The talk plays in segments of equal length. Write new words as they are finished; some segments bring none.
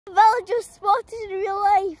Villager spotted in real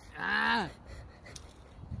life. Ah!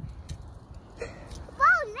 Well,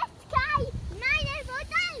 this guy, 9 emerald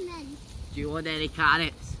diamonds. Do you want any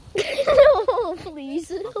carrots? No, please.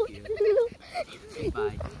 Fuck you.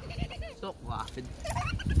 Goodbye. Stop laughing.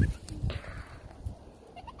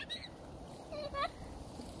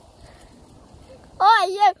 Oh,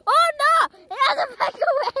 yeah. Oh, no! It has a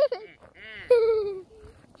microwave.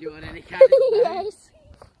 Do you want any carrots? Yes.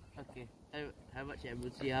 Okay. How much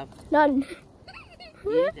emeralds do you have? None.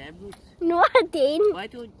 You need emeralds. No, I didn't. Why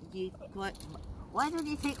don't you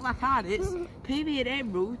take my carrots? Pay me an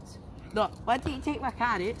emerald. No, why don't you take my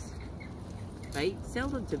carrots? Right, sell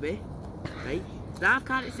them to me. Right? So I have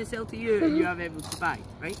carrots to sell to you and you have emeralds to buy,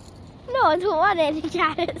 right? No, I don't want any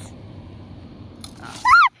carrots.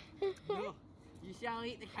 No, you shall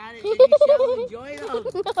eat the carrots and you shall enjoy them.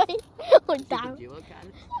 No, damn. Do you want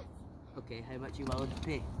carrots? Okay, how much are you willing to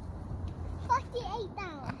pay?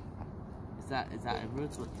 $48. Is that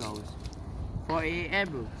emeralds? What dollars? 48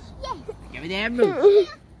 emeralds? Yes. Give me the emeralds.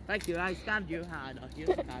 Thank you, I stand your hand. I'll use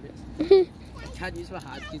the carrots. I can't use my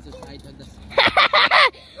hand because it's right on this.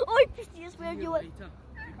 Oi, Christine's where you went.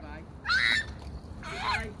 Goodbye.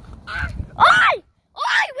 Goodbye. Oi!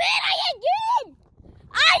 Oi, where are you going?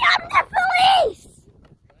 I am the police!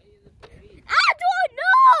 I don't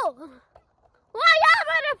know! Why am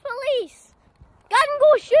I the police? Can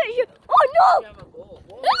go shoot you. Oh no!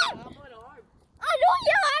 I know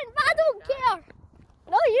you aren't, but I don't care.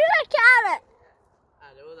 No, you're a carrot. I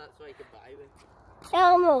know, that's why you can buy me.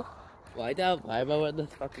 Hell no. Why am I wearing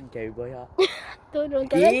this fucking cowboy hat? Don't know,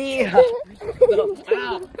 get it? Yeah! No,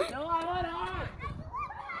 ow. No, I want arm!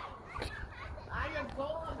 I am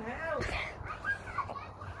full of hell!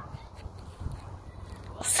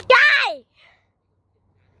 Sky!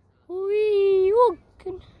 Wee,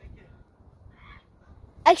 walking.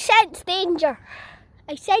 I sense danger.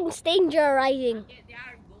 I sense danger arising. Get the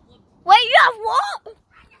iron golem. Wait, you have what?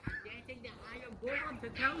 Getting the iron golem to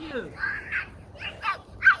tell you.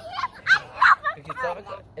 If you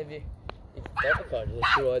stop recording this,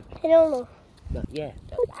 you want. I don't know. But yeah.